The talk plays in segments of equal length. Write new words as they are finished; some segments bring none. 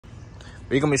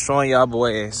We're gonna be showing y'all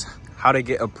boys how to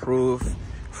get approved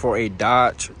for a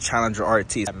Dodge Challenger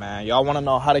RT. Man, y'all want to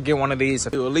know how to get one of these?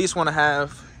 If you at least want to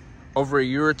have over a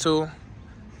year or two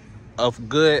of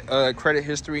good credit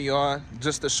history, y'all,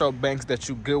 just to show banks that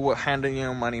you good with handling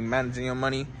your money, managing your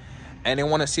money, and they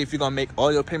want to see if you're gonna make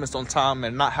all your payments on time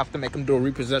and not have to make them do a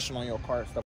repossession on your car and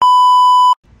stuff.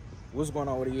 What's going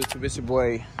on with YouTube? It's your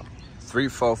boy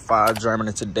 345 German.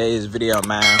 In today's video,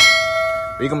 man,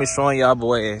 we're gonna be showing y'all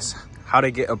boys how to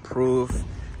get approved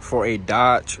for a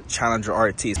Dodge Challenger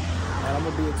RT. And I'm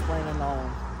gonna be explaining on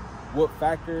what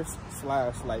factors /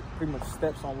 like pretty much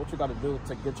steps on what you gotta do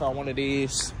to get y'all one of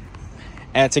these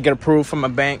and to get approved from a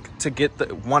bank to get the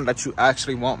one that you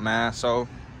actually want, man. So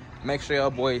make sure y'all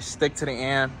boys stick to the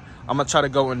end. I'm gonna try to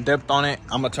go in depth on it.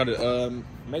 I'm gonna try to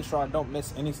make sure I don't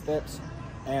miss any steps,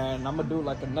 and I'm gonna do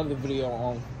like another video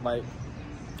on like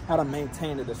how to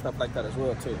maintain it and stuff like that as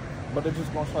well too. But they're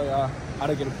just gonna show y'all how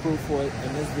to get approved for it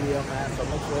in this video, man. So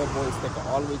make sure y'all boys stick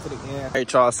all the way to the end. All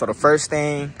right, y'all, so the first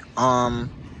thing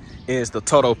is the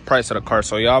total price of the car.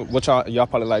 So y'all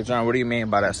probably like, John, what do you mean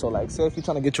by that? So like, say if you're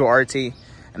trying to get your RT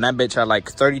and that bitch at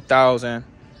like 30,000,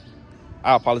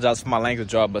 I apologize for my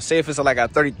language, y'all, but say if it's like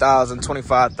at 30,000,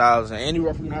 25,000,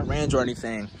 anywhere from that range or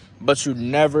anything, but you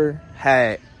never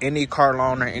had any car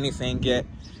loan or anything yet,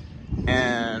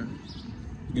 and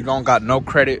you don't got no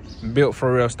credit built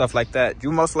for real, stuff like that,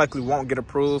 you most likely won't get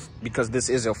approved because this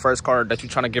is your first car that you're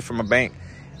trying to get from a bank,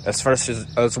 as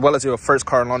well as your first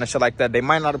car loan and shit like that. They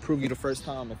might not approve you the first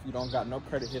time if you don't got no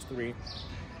credit history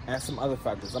and some other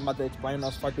factors. I'm about to explain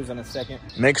those factors in a second.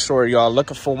 Make sure y'all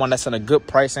looking for one that's in a good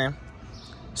pricing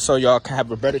so y'all can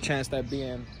have a better chance at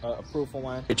being approved for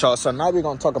one. Y'all, so now we're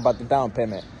gonna talk about the down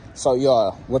payment. So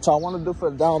y'all, what y'all want to do for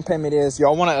the down payment is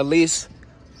y'all want to at least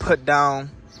put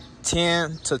down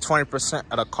 10 to 20%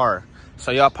 of the car. So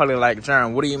y'all probably like,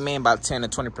 Jaron, what do you mean by 10 to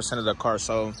 20% of the car?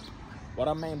 So what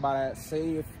I mean by that,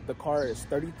 say if the car is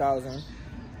 30,000,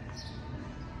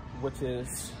 which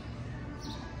is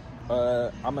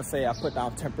I'm gonna say I put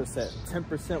down 10%.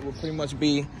 10% will pretty much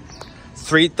be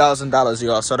 $3,000,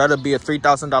 y'all. So that'll be a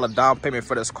 $3,000 down payment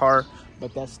for this car,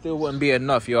 but that still wouldn't be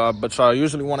enough, y'all. But y'all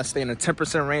usually want to stay in the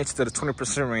 10% range to the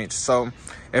 20% range. So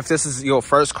if this is your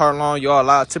first car loan, y'all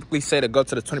allowed typically say to go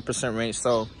to the 20% range.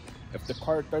 So if the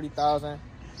car is 30,000,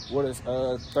 what is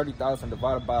 30,000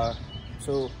 divided by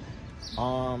 2?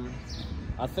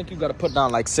 I think you got to put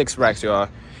down like 6 racks, y'all.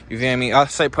 You feel me? I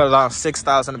say put down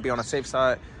 6,000 to be on the safe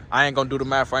side. I ain't gonna do the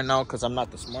math right now because I'm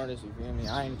not the smartest. You feel me?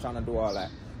 I ain't trying to do all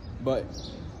that. But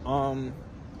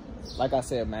like I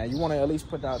said, man, you want to at least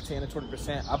put down 10 to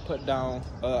 20%. I put down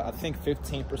I think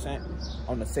 15%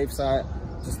 on the safe side,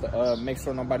 just to make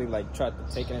sure nobody like tried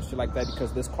to take it and shit like that,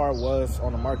 because this car was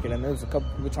on the market and there was a couple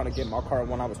people trying to get my car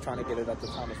when I was trying to get it at the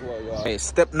time as well, y'all. Okay,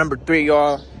 step number 3,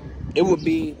 y'all, it would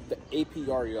be the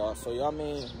APR, y'all. So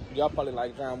y'all probably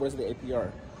like, John, what is the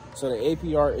APR? So the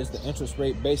APR is the interest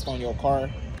rate based on your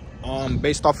car,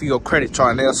 based off of your credit, y'all,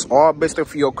 and that's all based off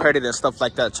of your credit and stuff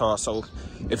like that, y'all. So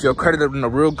if your credit is in a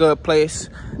real good place,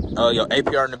 your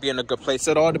APR to be in a good place.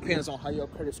 It all depends on how your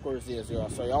credit scores is, y'all.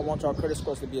 So y'all want your credit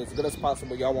scores to be as good as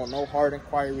possible. Y'all want no hard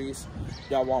inquiries.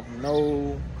 Y'all want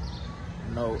no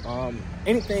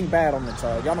anything bad on it,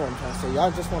 y'all. Y'all know what I'm trying to say.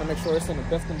 Y'all just want to make sure it's in the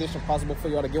best condition possible for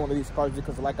y'all to get one of these cars,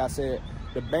 because like I said,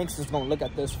 the banks is going to look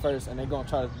at this first and they're going to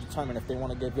try to determine if they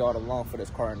want to give y'all the loan for this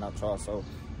car or not, y'all. So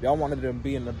y'all wanted to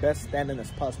be in the best standing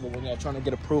as possible when y'all trying to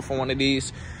get approved for one of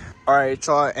these. All right,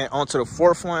 y'all, and on to the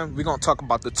fourth one, we're going to talk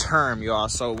about the term, y'all.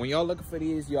 So when y'all looking for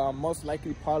these, y'all most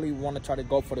likely probably want to try to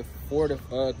go for the 4 to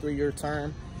 3-year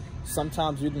term.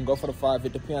 Sometimes you can go for the 5.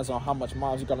 It depends on how much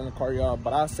miles you got in the car, y'all.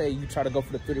 But I say you try to go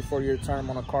for the 3 to 4-year term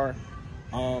on a car,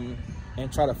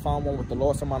 and try to find one with the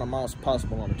lowest amount of miles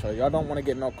possible on the car. Y'all don't want to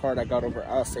get no car that got over,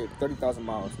 I'll say, 30,000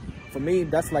 miles. For me,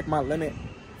 that's like my limit.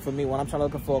 For me, when I'm trying to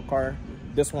look for a car,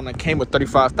 this one came with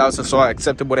 35,000, so I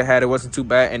accepted what it had. It wasn't too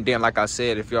bad. And then, like I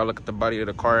said, if y'all look at the body of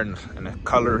the car and the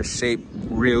color, shape,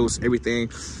 wheels, everything,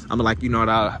 I'm like, you know what,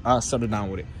 I'll settle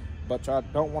down with it. But y'all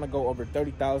don't want to go over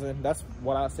 30,000. That's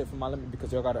what I said for my limit,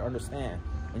 because y'all got to understand,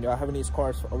 when y'all having these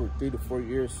cars for over 3 to 4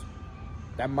 years,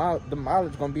 the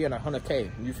mileage gonna be at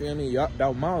 100K. You feel me?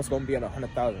 That mileage gonna be at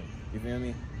 100,000. You feel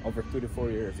me? Over 3 to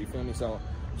 4 years. You feel me? So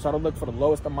try to look for the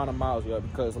lowest amount of miles, y'all,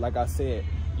 because like I said,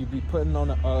 you're gonna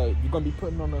be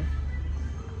putting on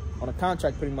a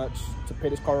contract pretty much to pay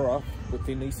this car off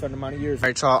within these certain amount of years. All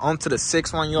right, y'all, on to the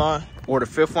 6th one, y'all, or the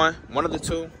 5th one of the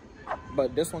 2.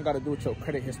 But this one got to do with your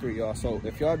credit history, y'all. So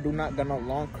if y'all do not got no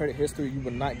long credit history, you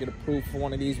will not get approved for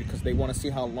one of these, because they want to see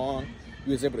how long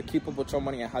you was able to keep up with your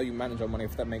money and how you manage your money,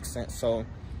 if that makes sense. So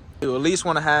you at least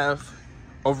want to have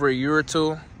over a year or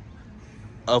two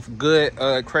of good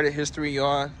credit history,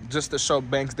 y'all, just to show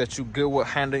banks that you good with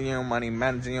handling your money,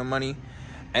 managing your money.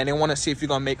 And they want to see if you're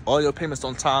going to make all your payments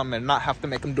on time and not have to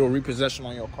make them do a repossession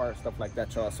on your car, stuff like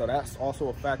that, y'all. So that's also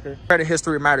a factor. Credit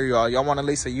history matter, y'all. Y'all want at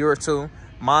least a year or two.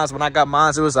 Mine, when I got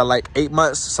mine, it was like 8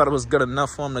 months. So it was good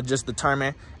enough for them to just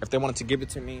determine if they wanted to give it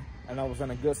to me. And I was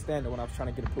in a good standing when I was trying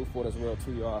to get approved for it as well,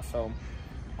 too, y'all. So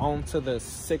on to the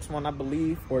 6th one, I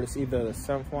believe, or it's either the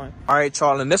 7th one. All right,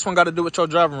 y'all, and this one got to do with your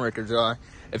driving record, y'all.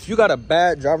 If you got a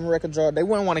bad driving record, y'all, they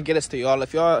wouldn't want to get us to y'all.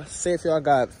 If y'all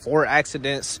got 4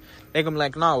 accidents, they gonna be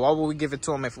like, no, why would we give it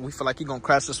to him if we feel like he gonna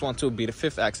crash this one too, be the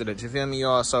 5th accident, you feel me,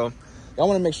 y'all? So y'all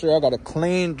want to make sure y'all got a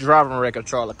clean driving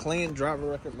record, y'all. A clean driving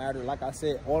record matter. Like I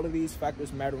said, all of these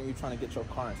factors matter when you're trying to get your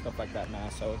car and stuff like that, man.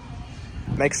 So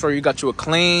make sure you got you a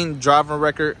clean driving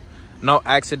record, no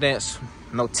accidents,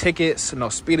 no tickets, no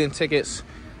speeding tickets,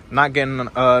 not getting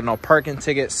no parking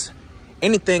tickets,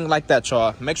 anything like that,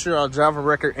 y'all. Make sure y'all driving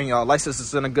record and y'all license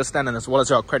is in a good standing, as well as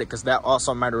y'all credit, because that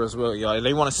also matters as well, y'all.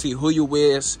 They want to see who you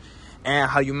with and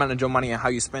how you manage your money and how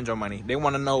you spend your money. They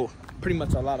want to know pretty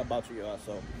much a lot about you, y'all.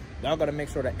 So y'all got to make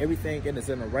sure that everything is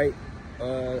in the right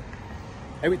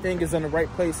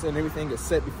place and everything is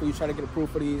set before you try to get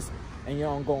approved for these, and you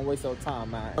don't go and waste your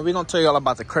time, man. We're gonna tell y'all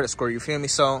about the credit score, you feel me?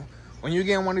 So when you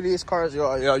get in one of these cars,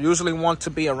 y'all usually want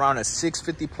to be around a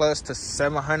 650 plus to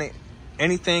 700.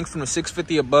 Anything from the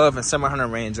 650 above and 700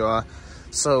 range, y'all.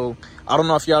 So I don't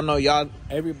know if y'all know,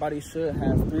 everybody should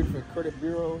have 3 different credit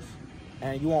bureaus,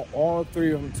 and you want all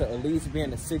 3 of them to at least be in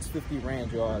the 650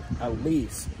 range, y'all. At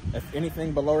least. If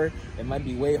anything below it, it might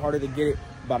be way harder to get it.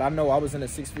 But I know I was in the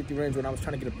 650 range when I was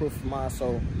trying to get approved for mine.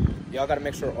 So y'all got to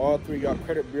make sure all 3 of y'all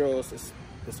credit bureaus is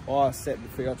all set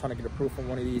before y'all trying to get approved for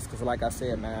one of these. Because like I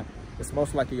said, man, it's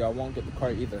most likely y'all won't get the car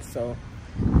either. So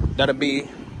that'll be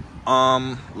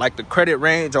like the credit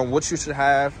range on what you should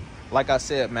have. Like I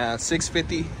said, man,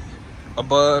 650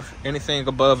 above, anything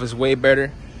above is way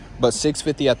better, but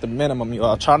 650 at the minimum,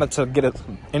 y'all. Try not to get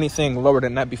anything lower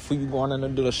than that before you go on in the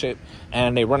dealership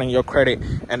and they running your credit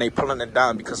and they pulling it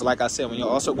down, because like I said, when you're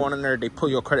also going in there, they pull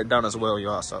your credit down as well,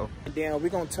 y'all. So then we're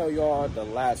gonna tell y'all the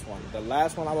last one. The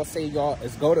last one I will say, y'all,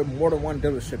 is go to more than one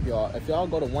dealership, y'all. If y'all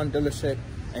go to one dealership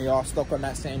and y'all stuck on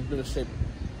that same dealership,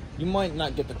 you might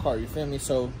not get the car, you feel me?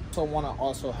 So want to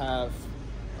also have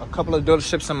a couple of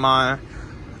dealerships in mind,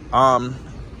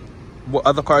 what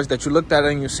other cars that you looked at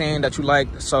and you're saying that you like.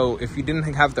 So if you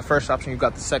didn't have the first option, you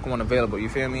got the second one available, you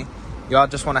feel me? Y'all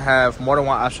just want to have more than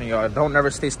one option, y'all. Don't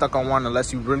never stay stuck on one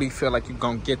unless you really feel like you're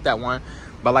gonna get that one.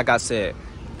 But like I said,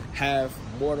 have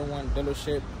more than one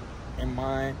dealership in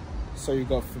mind, so you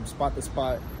go from spot to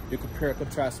spot. You compare and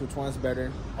contrast which one's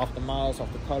better, off the miles,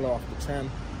 off the color, off the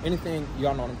trim, anything.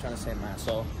 Y'all know what I'm trying to say, man.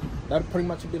 So that'll pretty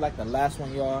much be like the last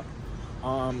one, y'all.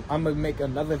 I'm gonna make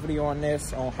another video on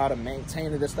this, on how to maintain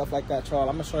it and stuff like that, y'all.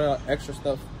 I'm gonna show y'all extra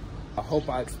stuff. I hope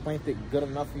I explained it good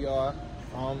enough for y'all.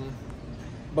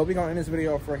 But we're gonna end this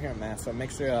video off right here, man. So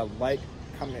make sure y'all like,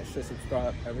 comment, share,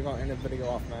 subscribe, and we're gonna end the video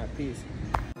off, man. Peace.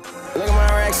 Look at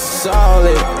my racks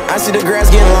solid. I see the grass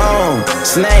getting long.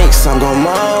 Snakes, I'm gon'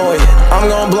 mow it. I'm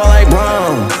gon' blow like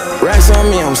bomb. Racks on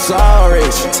me, I'm so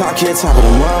rich. Talk here, top of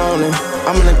the morning.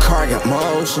 I'm in the car, got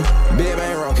motion. Big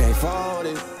bang roll, can't fold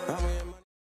it.